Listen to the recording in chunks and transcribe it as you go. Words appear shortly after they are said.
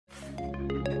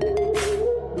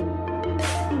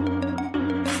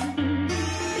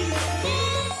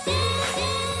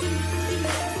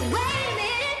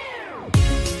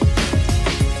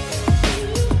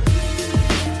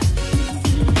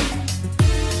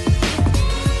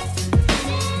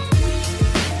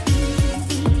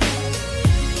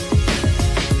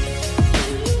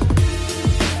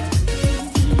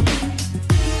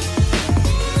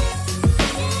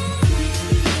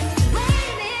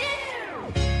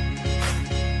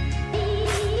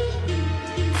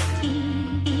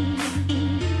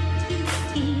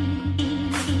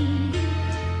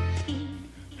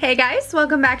Hey guys,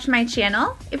 welcome back to my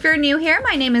channel. If you're new here,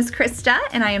 my name is Krista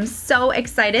and I am so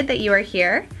excited that you are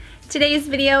here. Today's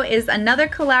video is another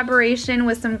collaboration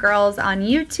with some girls on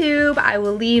YouTube. I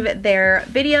will leave their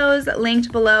videos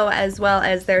linked below as well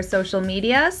as their social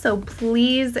media, so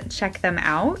please check them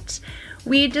out.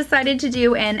 We decided to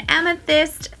do an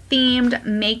amethyst themed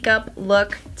makeup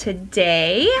look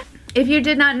today. If you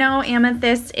did not know,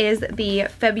 amethyst is the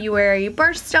February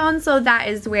birthstone, so that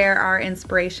is where our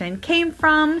inspiration came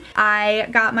from. I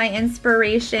got my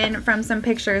inspiration from some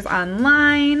pictures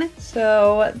online,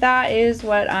 so that is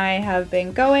what I have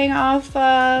been going off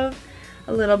of.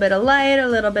 A little bit of light, a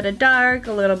little bit of dark,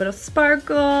 a little bit of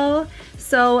sparkle.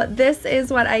 So this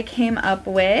is what I came up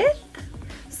with.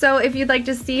 So if you'd like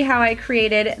to see how I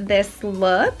created this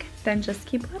look, then just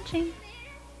keep watching.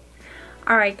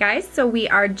 Alright guys, so we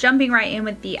are jumping right in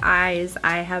with the eyes.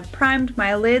 I have primed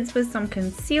my lids with some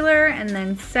concealer and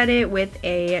then set it with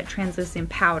a translucent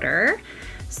powder.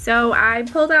 So I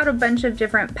pulled out a bunch of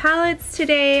different palettes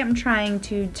today. I'm trying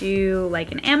to do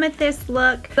like an amethyst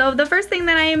look. So the first thing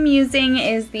that I am using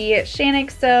is the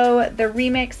Shaaanxo, the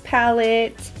Remix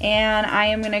palette, and I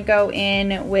am going to go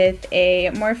in with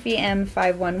a Morphe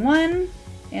M511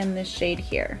 and this shade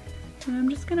here. And I'm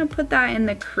just going to put that in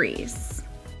the crease.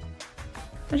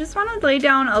 I just want to lay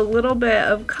down a little bit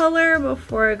of color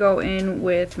before I go in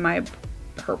with my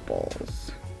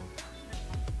purples.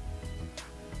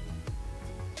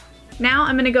 Now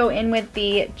I'm going to go in with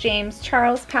the James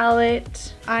Charles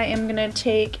palette. I am going to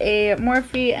take a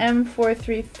Morphe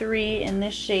M433 in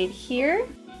this shade here,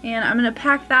 and I'm going to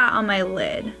pack that on my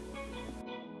lid.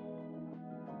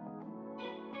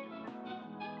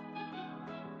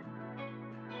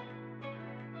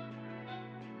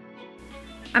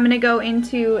 I'm going to go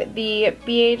into the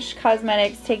BH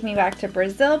Cosmetics Take Me Back to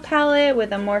Brazil palette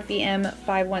with a Morphe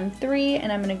M513,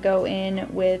 and I'm going to go in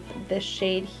with this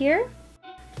shade here.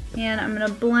 And I'm going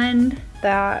to blend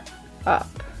that up.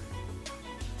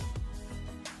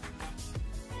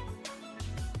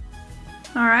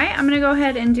 Alright, I'm going to go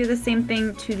ahead and do the same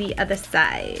thing to the other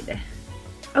side.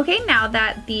 Okay, now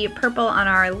that the purple on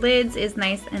our lids is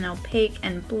nice and opaque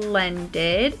and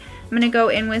blended, I'm going to go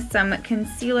in with some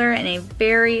concealer in a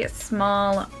very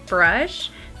small brush.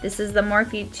 This is the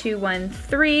Morphe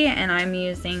 213, and I'm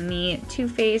using the Too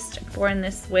Faced Born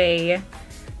This Way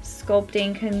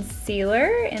Sculpting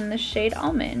Concealer in the shade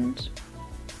Almond.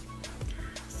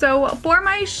 So for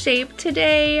my shape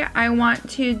today, I want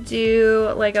to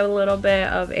do like a little bit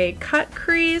of a cut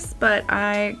crease, but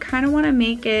I kind of want to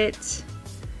make it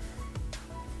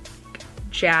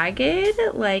jagged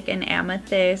like an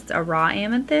amethyst, a raw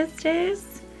amethyst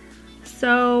is.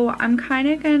 So I'm kind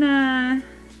of gonna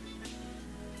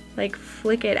like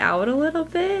flick it out a little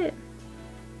bit.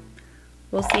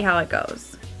 We'll see how it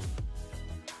goes.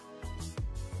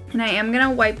 And I am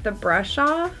gonna wipe the brush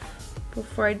off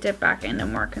before I dip back into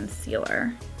more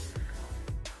concealer.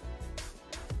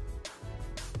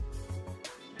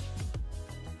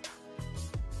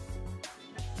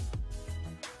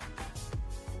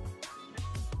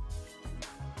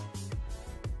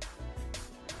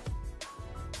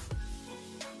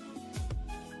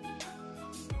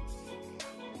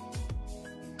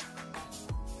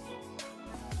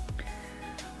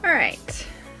 Alright,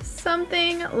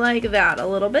 something like that a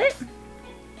little bit.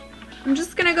 I'm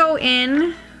just gonna go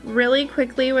in really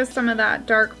quickly with some of that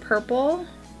dark purple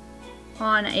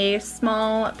on a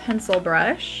small pencil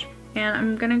brush, and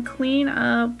I'm gonna clean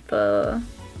up the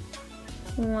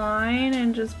line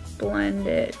and just blend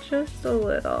it just a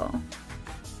little.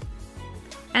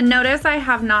 And notice I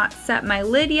have not set my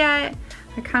lid yet.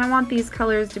 I kind of want these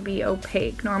colors to be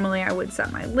opaque. Normally I would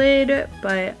set my lid,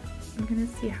 but I'm gonna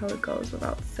see how it goes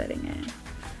without setting it.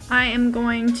 I am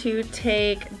going to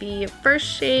take the first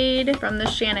shade from the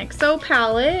Shaaanxo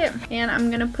palette, and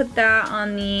I'm gonna put that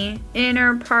on the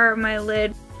inner part of my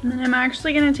lid. And then I'm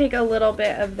actually gonna take a little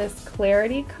bit of this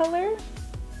clarity color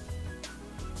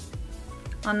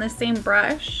on the same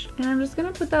brush, and I'm just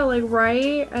gonna put that like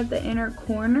right at the inner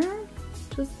corner,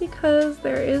 just because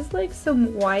there is like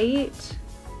some white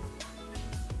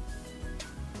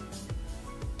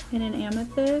in an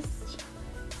amethyst.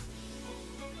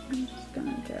 I'm just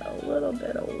gonna get a little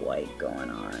bit of white going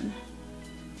on.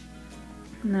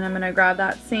 And then I'm gonna grab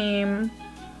that same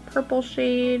purple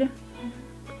shade,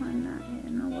 blend that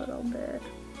in a little bit.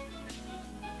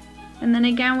 And then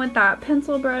again with that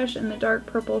pencil brush and the dark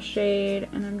purple shade,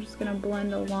 and I'm just gonna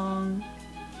blend along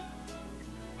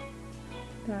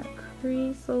that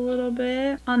crease a little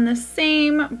bit. On the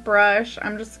same brush,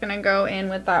 I'm just gonna go in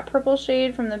with that purple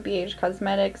shade from the BH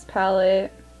Cosmetics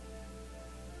palette.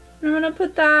 I'm gonna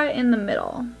put that in the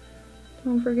middle.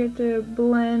 Don't forget to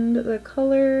blend the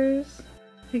colors.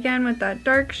 Again with that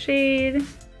dark shade.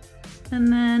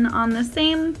 And then on the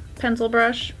same pencil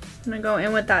brush, I'm gonna go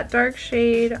in with that dark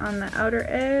shade on the outer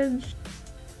edge.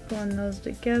 Blend those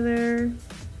together.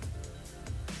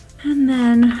 And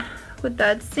then with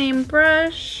that same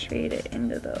brush, fade it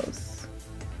into those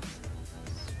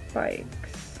spikes.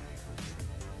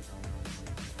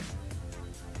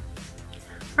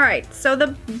 Alright, so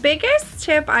the biggest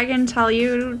tip I can tell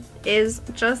you is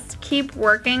just keep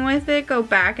working with it. Go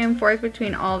back and forth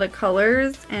between all the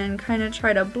colors and kind of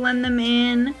try to blend them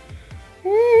in.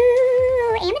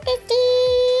 Ooh,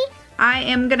 amethysty! I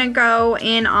am gonna go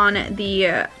in on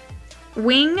the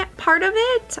wing part of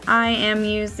it. I am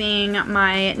using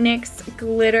my NYX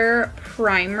Glitter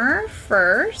Primer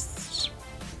first.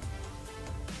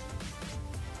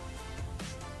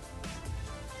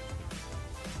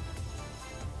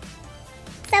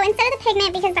 So instead of the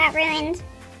pigment, because that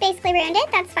basically ruined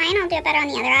it, that's fine, I'll do it better on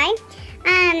the other eye.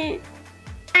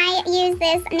 I use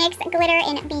this NYX Glitter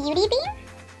in Beauty Beam.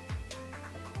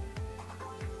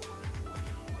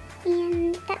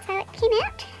 And that's how it came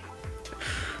out.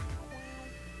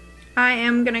 I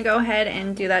am gonna go ahead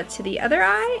and do that to the other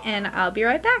eye, and I'll be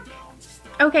right back.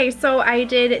 Okay, so I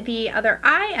did the other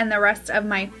eye and the rest of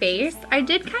my face. I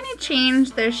did kind of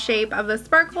change the shape of the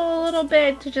sparkle a little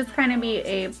bit to just kind of be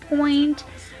a point.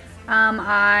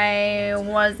 I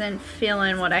wasn't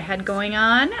feeling what I had going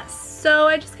on, so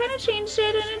I just kind of changed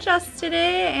it and adjusted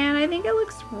it, and I think it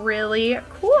looks really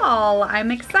cool.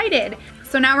 I'm excited.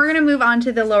 So now we're gonna move on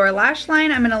to the lower lash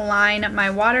line. I'm gonna line my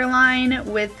waterline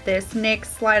with this NYX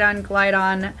Slide On Glide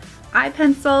On eye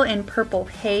pencil in Purple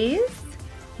Haze.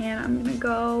 And I'm gonna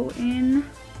go in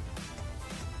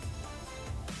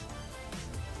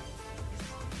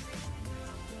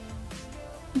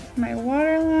with my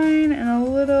waterline and a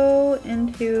little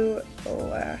into the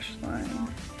lash line.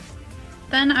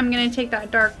 Then I'm gonna take that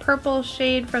dark purple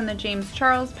shade from the James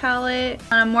Charles palette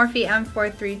on a Morphe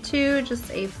M432,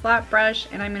 just a flat brush,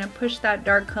 and I'm gonna push that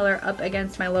dark color up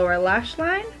against my lower lash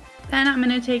line. Then I'm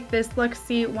gonna take this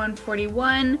Luxie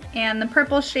 141 and the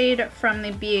purple shade from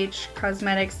the BH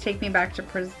Cosmetics Take Me Back to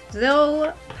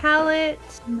Brazil palette.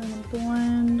 I'm gonna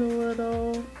blend a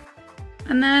little.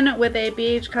 And then with a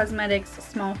BH Cosmetics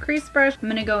small crease brush, I'm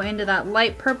gonna go into that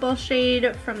light purple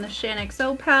shade from the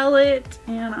Shaaanxo palette,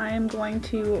 and I am going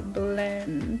to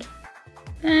blend.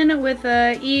 Then with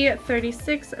a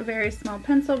E36, a very small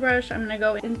pencil brush, I'm gonna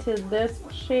go into this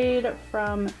shade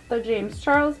from the James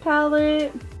Charles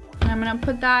palette. And I'm gonna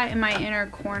put that in my inner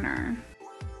corner.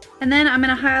 And then I'm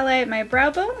gonna highlight my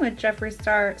brow bone with Jeffree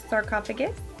Star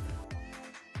Sarcophagus.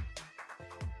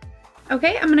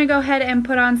 Okay, I'm gonna go ahead and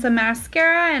put on some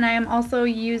mascara, and I am also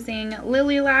using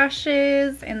Lilly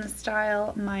lashes in the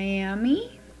style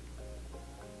Miami.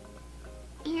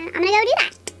 And I'm gonna go do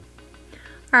that.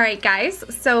 Alright guys,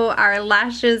 so our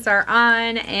lashes are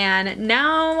on, and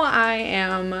now I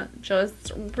am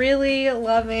just really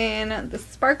loving the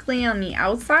sparkly on the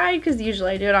outside, because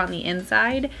usually I do it on the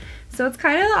inside. So it's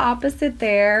kind of the opposite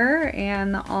there,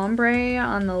 and the ombre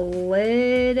on the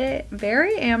lid,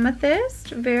 very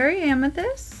amethyst, very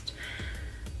amethyst.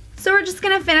 So we're just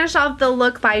gonna finish off the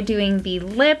look by doing the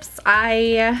lips.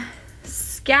 I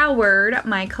scoured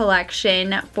my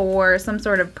collection for some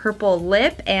sort of purple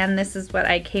lip, and this is what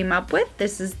I came up with.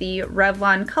 This is the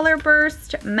Revlon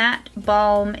Colorburst Matte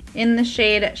Balm in the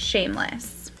shade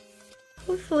Shameless.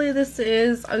 Hopefully this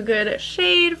is a good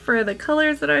shade for the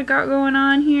colors that I got going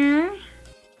on here.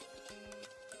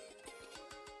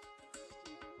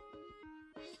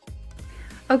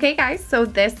 Okay guys, so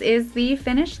this is the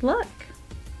finished look.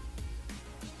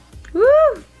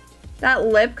 Woo! That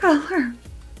lip color.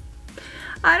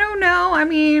 I don't know, I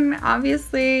mean,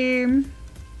 obviously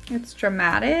it's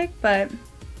dramatic, but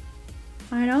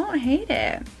I don't hate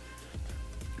it.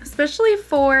 Especially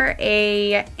for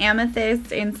a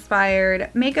amethyst inspired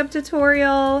makeup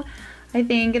tutorial, I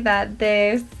think that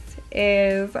this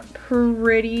is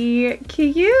pretty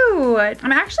cute.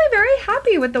 I'm actually very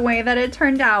happy with the way that it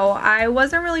turned out. I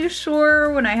wasn't really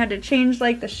sure when I had to change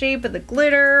like the shape of the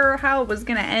glitter, how it was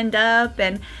gonna end up,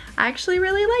 and I actually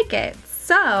really like it.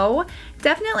 So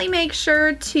definitely make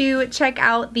sure to check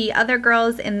out the other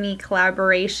girls in the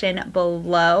collaboration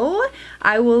below.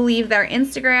 I will leave their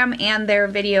Instagram and their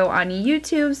video on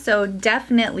YouTube, so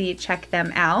definitely check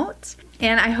them out.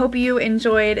 And I hope you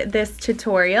enjoyed this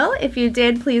tutorial. If you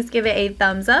did, please give it a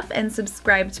thumbs up and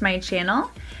subscribe to my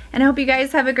channel. And I hope you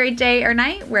guys have a great day or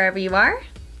night wherever you are.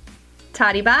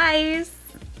 Toddy byes!